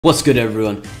What's good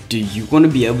everyone? Do you want to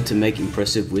be able to make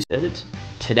impressive wizard edits?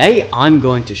 Today I'm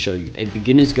going to show you a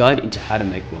beginner's guide into how to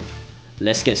make one.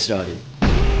 Let's get started.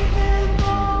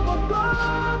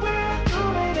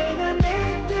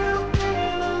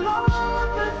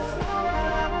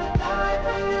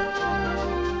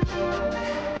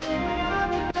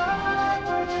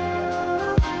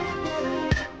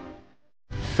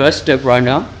 First step right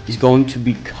now is going to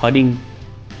be cutting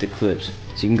the clips.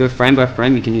 So you can go frame by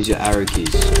frame, you can use your arrow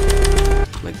keys,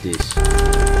 like this.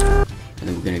 And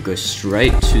then we're going to go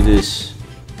straight to this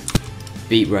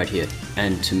beat right here.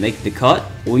 And to make the cut,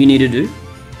 all you need to do,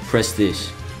 press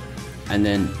this, and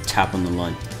then tap on the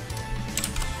line.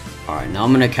 Alright, now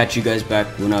I'm going to catch you guys back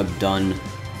when I've done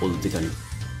all of the cutting.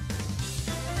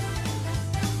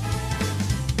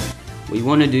 What you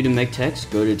want to do to make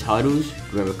text, go to titles,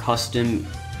 grab a custom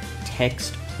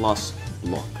text plus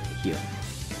block here.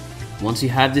 Once you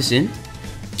have this in,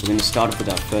 we're going to start off with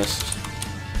our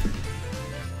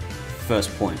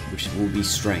first point, which will be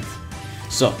strength.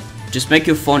 So just make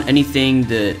your font anything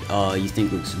that you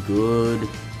think looks good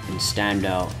and stand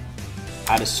out.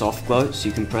 Add a soft glow, so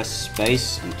you can press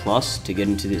space and plus to get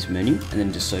into this menu, and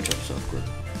then just search up soft glow.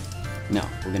 Now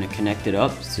we're going to connect it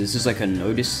up. So this is like a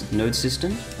node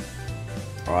system.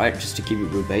 Alright, just to keep it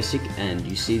real basic, and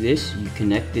you see this, you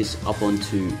connect this up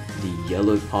onto the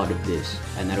yellow part of this,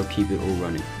 and that'll keep it all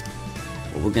running.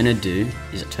 What we're gonna do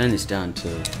is turn this down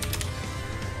to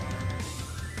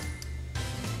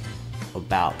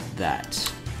about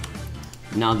that.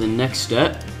 Now the next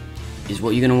step is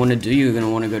what you're gonna want to do. You're gonna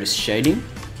want to go to shading,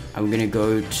 and we're gonna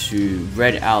go to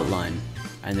red outline,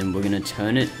 and then we're gonna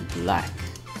turn it black,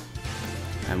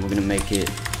 and we're gonna make it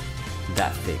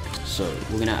that thick. So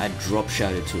we're gonna add drop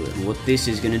shadow to it. And what this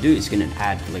is gonna do is gonna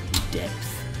add like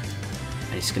depth,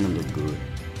 and it's gonna look good.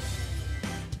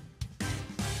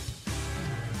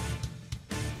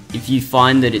 If you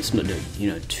find that it's not,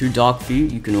 too dark for you,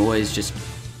 you can always just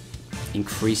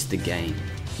increase the gain.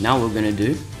 Now what we're gonna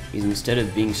do is, instead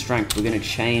of being strength, we're gonna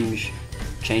change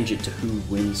it to who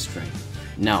wins strength.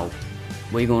 Now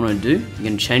what you're gonna do, you're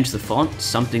gonna change the font,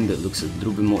 something that looks a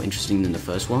little bit more interesting than the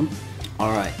first one.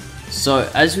 Alright.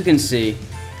 So as we can see,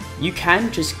 you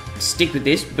can just stick with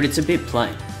this, but it's a bit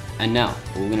plain. And now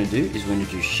what we're going to do is we're going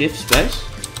to do shift space,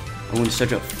 and we're going to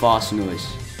search up fast noise.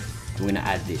 We're going to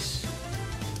add this.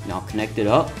 Now connect it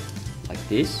up like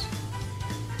this,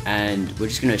 and we're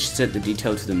just going to set the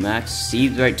detail to the max,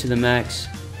 seed rate to the max,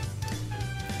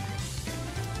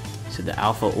 so the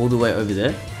alpha all the way over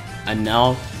there. And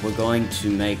now we're going to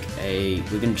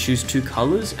we're going to choose two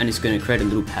colors, and it's going to create a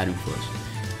little pattern for us.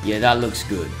 Yeah, that looks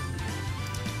good.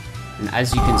 And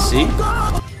as you can see,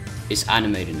 it's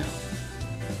animated now.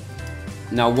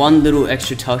 Now one little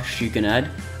extra touch you can add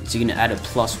is you're going to add a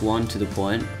 +1 to the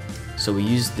point. So we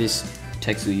use this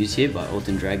text we use here by alt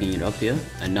and dragging it up here.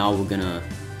 And now we're going to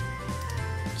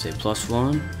say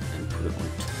 +1 and put it on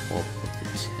top of the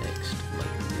text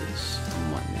like this. I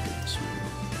might make it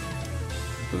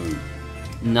smaller. Boom.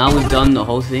 Now we've done the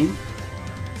whole thing.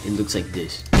 It looks like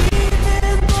this.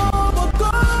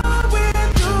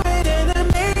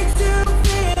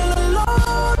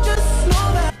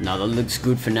 Now that looks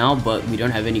good for now, but we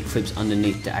don't have any clips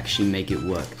underneath to actually make it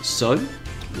work. So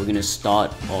we're gonna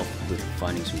start off with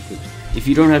finding some clips. If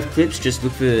you don't have clips, just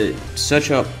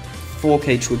search up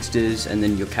 4K Twixters and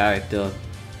then your character,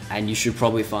 and you should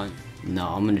probably find.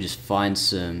 Now I'm gonna just find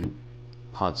some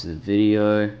parts of the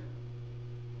video.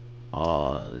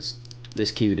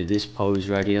 Let's keep it to this pose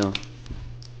right here.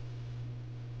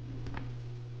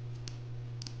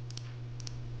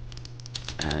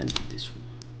 And this one.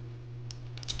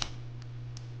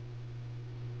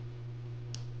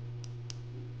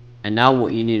 And now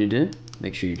what you need to do,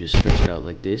 make sure you just stretch it out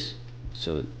like this,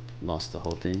 so it lasts the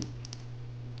whole thing.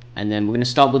 And then we're going to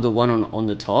start with the one on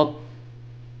the top.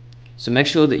 So make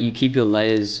sure that you keep your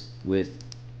layers with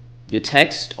your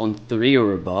text on 3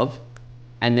 or above,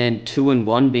 and then 2 and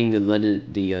 1 being the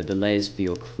layers for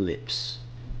your clips.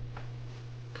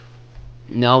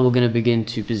 Now we're going to begin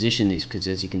to position these, because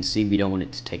as you can see, we don't want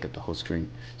it to take up the whole screen.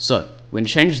 So we're going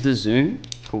to change the zoom,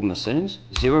 called my settings,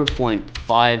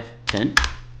 0.510.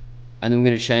 And then we're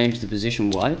going to change the position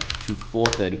wide to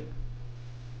 430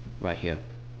 right here.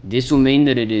 This will mean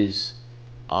that it is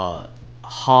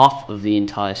half of the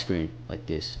entire screen, like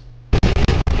this,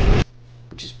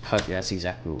 which is perfect. That's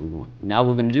exactly what we want. Now what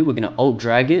we're going to do, we're going to alt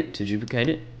drag it to duplicate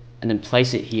it, and then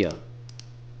place it here.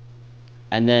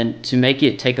 And then to make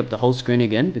it take up the whole screen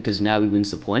again, because now he wins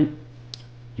the point,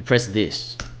 you press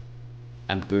this,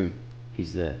 and boom,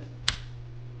 he's there.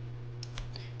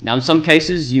 Now in some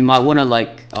cases you might want to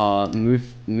like move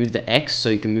the X so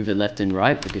you can move it left and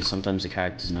right, because sometimes the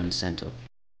character's not in center.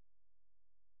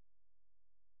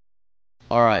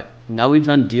 Alright, now we've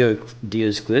done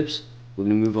Dio's clips, we're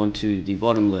going to move on to the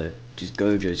bottom layer, which is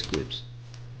Gojo's clips.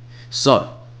 So,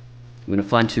 I'm going to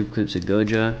find 2 clips of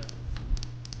Gojo.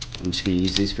 I'm just going to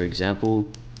use these for example.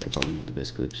 They're probably not the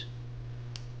best clips.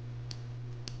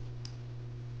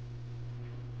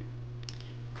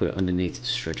 Put it underneath to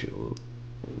stretch it all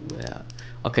out.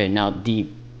 Okay, now the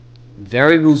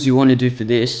variables you want to do for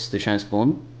this, the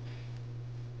transform,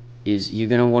 is you're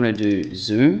going to want to do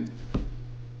zoom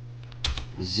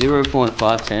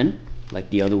 0.510 like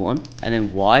the other one, and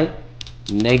then Y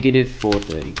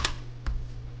 -430,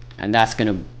 and that's going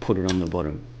to put it on the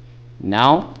bottom.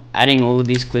 Now adding all of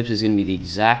these clips is going to be the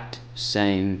exact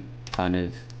same kind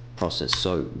of process,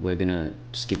 so we're going to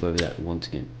skip over that once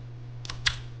again.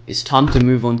 It's time to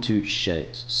move on to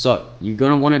shades. So you're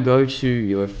going to want to go to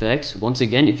your effects. Once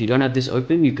again, if you don't have this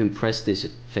open, you can press this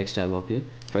effects tab up here,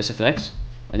 press effects,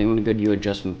 and then we're going to go to your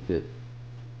adjustment clip.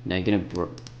 Now you're going to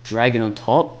drag it on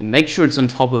top, and make sure it's on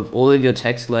top of all of your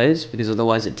text layers, because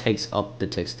otherwise it takes up the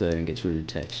text layer and gets rid of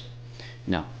the text.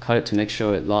 Now cut it to make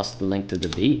sure it lasts the length of the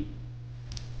beat,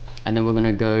 and then we're going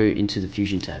to go into the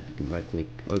Fusion tab. You can right click,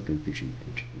 open Fusion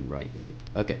page, right.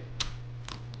 Okay,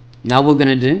 now what we're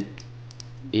going to do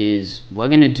is we're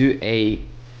going to do a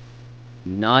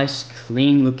nice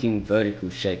clean looking vertical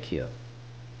shake here.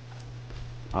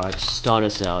 Alright, to start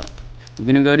us out, we're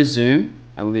going to go to zoom,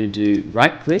 and we're going to do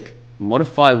right click,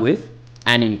 modify width,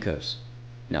 and in curves.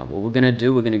 Now what we're going to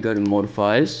do, we're going to go to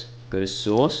modifiers, go to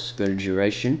source, go to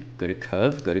duration, go to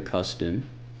curve, go to custom.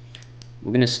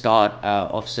 We're going to start our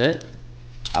offset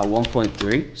at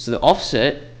 1.3. so the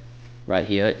offset right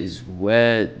here is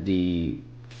where the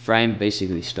frame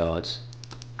basically starts,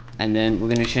 and then we're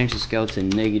going to change the scale to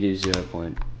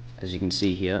 -0 as you can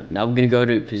see here. Now we're going to go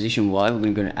to position Y, we're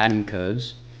going to go to anim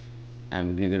curves, and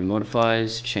we're going to go to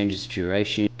modifiers, change its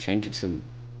duration, change it to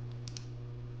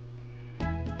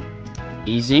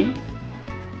easing,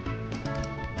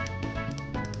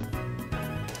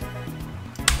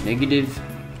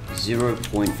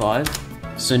 -0.5.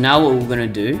 So now what we're going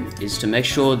to do is to make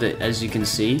sure that, as you can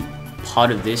see,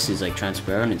 part of this is like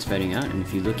transparent, it's fading out, and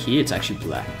if you look here, it's actually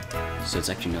black, so it's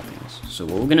actually nothing else. So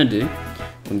what we're going to do,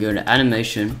 we're going to go to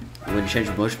animation, we're going to change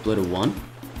motion blur to 1,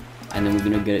 and then we're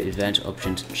going to go to advanced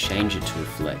options, change it to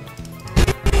reflect.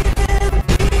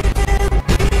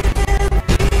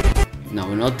 Now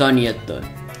we're not done yet though,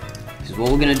 because what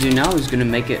we're going to do now is going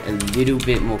to make it a little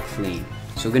bit more clean.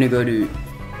 So we're going to go to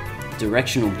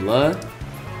directional blur,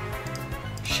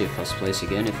 shift plus place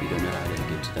again if you don't know how to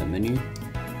get to that menu.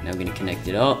 Now we're going to connect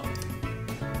it up,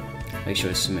 make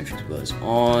sure symmetric blur is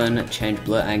on, change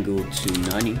blur angle to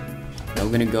 90. Now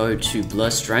we're going to go to blur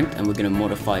strength, and we're going to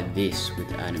modify this with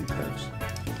anim curves.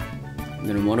 We're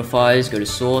going to modifiers, go to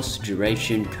source,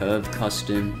 duration, curve,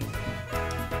 custom,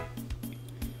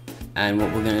 and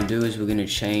what we're going to do is we're going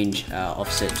to change our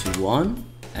offset to 1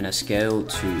 and our scale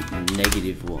to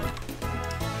 -1.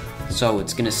 So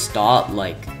it's going to start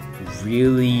like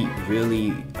really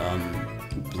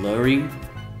blurry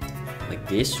like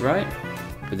this, right?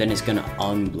 But then it's going to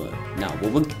unblur. Now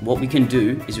what we can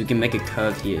do is we can make a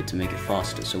curve here to make it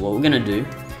faster. So what we're going to do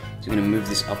is we're going to move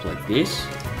this up like this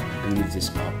and move this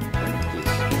up like this.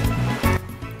 I'm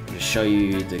going to show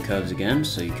you the curves again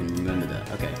so you can remember that.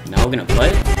 Okay, now we're going to play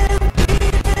it.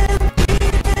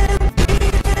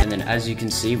 And then as you can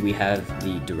see, we have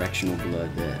the directional blur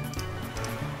there.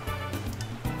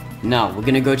 Now we're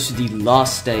going to go to the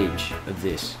last stage of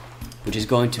this, which is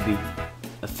going to be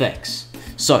effects.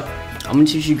 So I'm going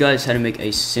to teach you guys how to make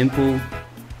a simple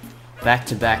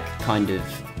back-to-back kind of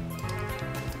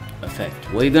effect.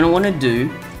 What you're going to want to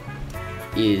do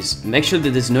is make sure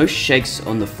that there's no shakes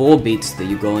on the 4 beats that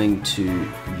you're going to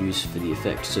use for the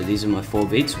effect. So these are my 4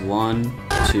 beats, 1,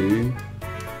 2,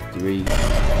 3,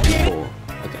 and 4.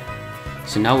 Okay,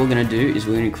 so now what we're going to do is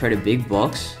we're going to create a big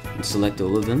box and select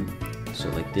all of them. So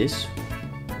like this,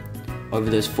 over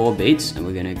those 4 beats, and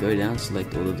we're going to go down,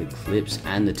 select all of the clips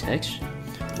and the text,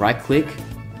 right click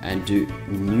and do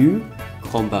new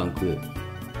compound clip.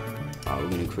 Alright, we're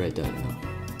going to create that now.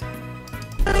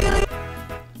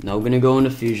 Now we're going to go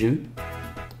into Fusion,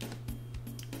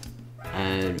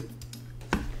 and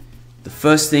the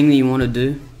first thing that you want to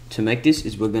do to make this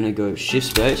is we're going to go shift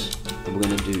space, and we're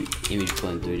going to do image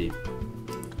plane 3D.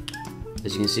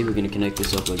 As you can see, we're going to connect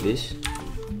this up like this.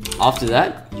 After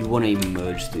that, you want to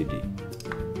merge 3D.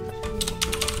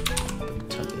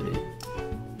 Type that in.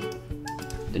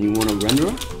 Then you want to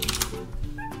renderer.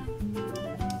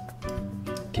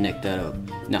 Connect that up.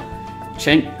 Now,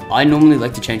 I normally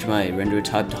like to change my renderer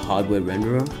type to hardware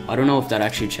renderer. I don't know if that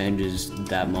actually changes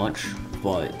that much,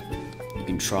 but you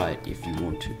can try it if you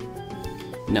want to.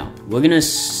 Now, we're gonna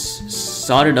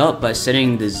start it up by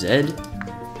setting the Z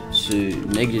to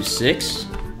 -6.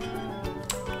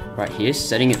 Right here,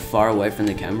 setting it far away from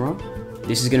the camera.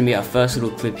 This is gonna be our first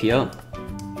little clip here.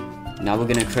 Now we're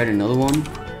gonna create another one,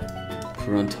 put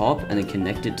it on top, and then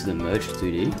connect it to the merge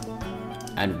 3D.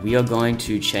 And we are going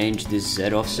to change this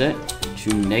Z offset to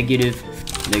 -3.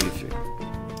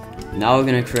 Now we're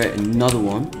going to create another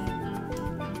one.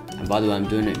 And by the way, I'm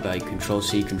doing it by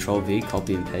Control-C, Control-V,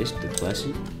 copy and paste the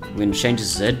classic. We're going to change the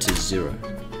Z to 0.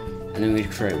 And then we're going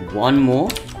to create one more.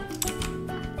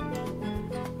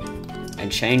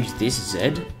 And change this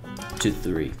Z to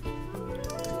 3.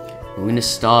 We're going to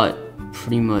start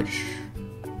pretty much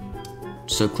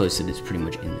so close that it's pretty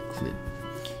much in the clip.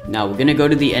 Now we're going to go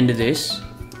to the end of this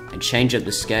and change up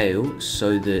the scale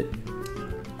so that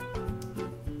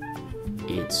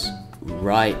it's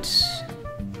right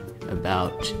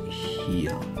about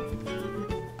here.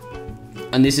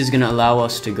 And this is going to allow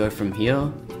us to go from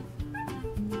here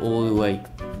all the way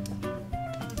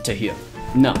to here.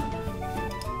 Now,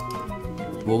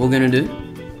 what we're going to do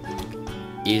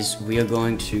is we are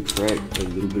going to create a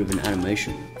little bit of an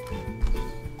animation.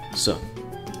 So,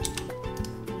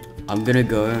 I'm going to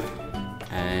go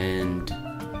and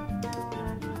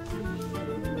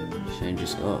change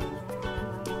this up.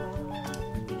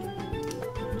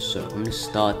 So I'm going to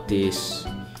start this,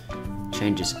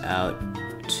 change this out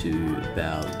to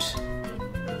about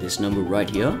this number right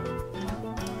here.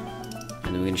 And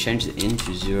then we're going to change the in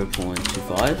to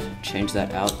 0.25, change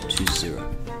that out to 0.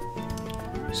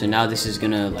 So now this is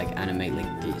going to like animate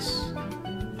like this.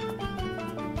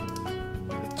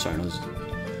 Sorry, no,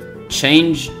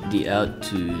 change the out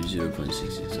to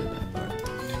 0.66 like that.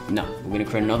 Alright. Now, we're going to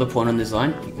create another point on this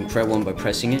line. You can create one by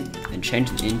pressing it, and change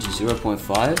the in to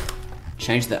 0.5.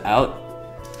 Change the out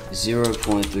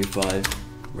 0.35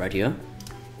 right here.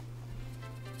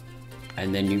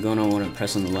 And then you're going to want to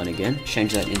press on the line again.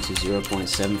 Change that into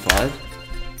 0.75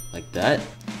 like that.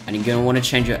 And you're going to want to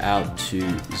change it out to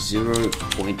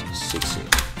 0.66.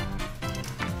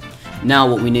 Now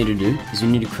what we need to do is we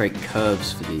need to create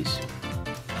curves for these.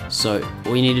 So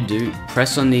all you need to do,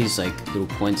 press on these like little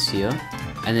points here,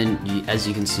 and then as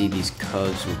you can see, these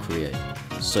curves will create.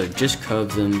 So just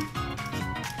curve them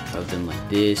like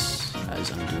this,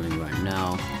 as I'm doing right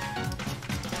now.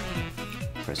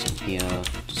 Press on here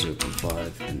to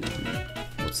 0.5, and then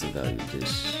what's the value of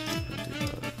this?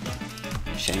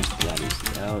 0.25. Change the values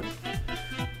out.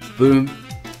 Boom.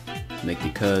 Make the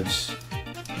curves.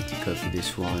 Make the curve for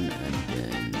this one, and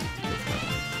then make the curve for that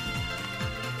one.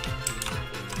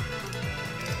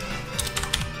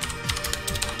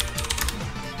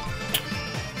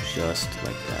 Just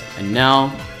like that. And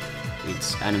now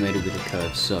it's animated with a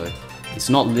curve, so it's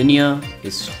not linear,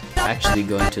 it's actually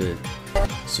going to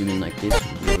zoom in like this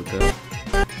with a little curve,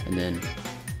 and then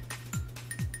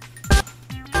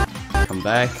come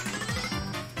back,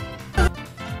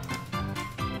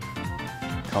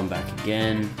 come back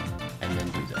again, and then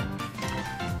do that.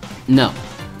 Now,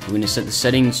 we're going to set the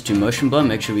settings to motion blur,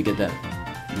 make sure we get that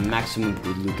maximum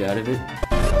good look out of it,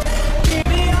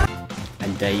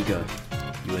 and there you go.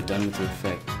 You are done with the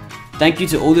effect. Thank you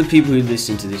to all the people who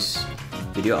listened to this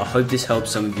video. I hope this helps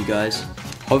some of you guys.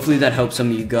 Hopefully that helps some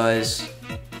of you guys.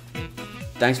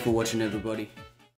 Thanks for watching, everybody.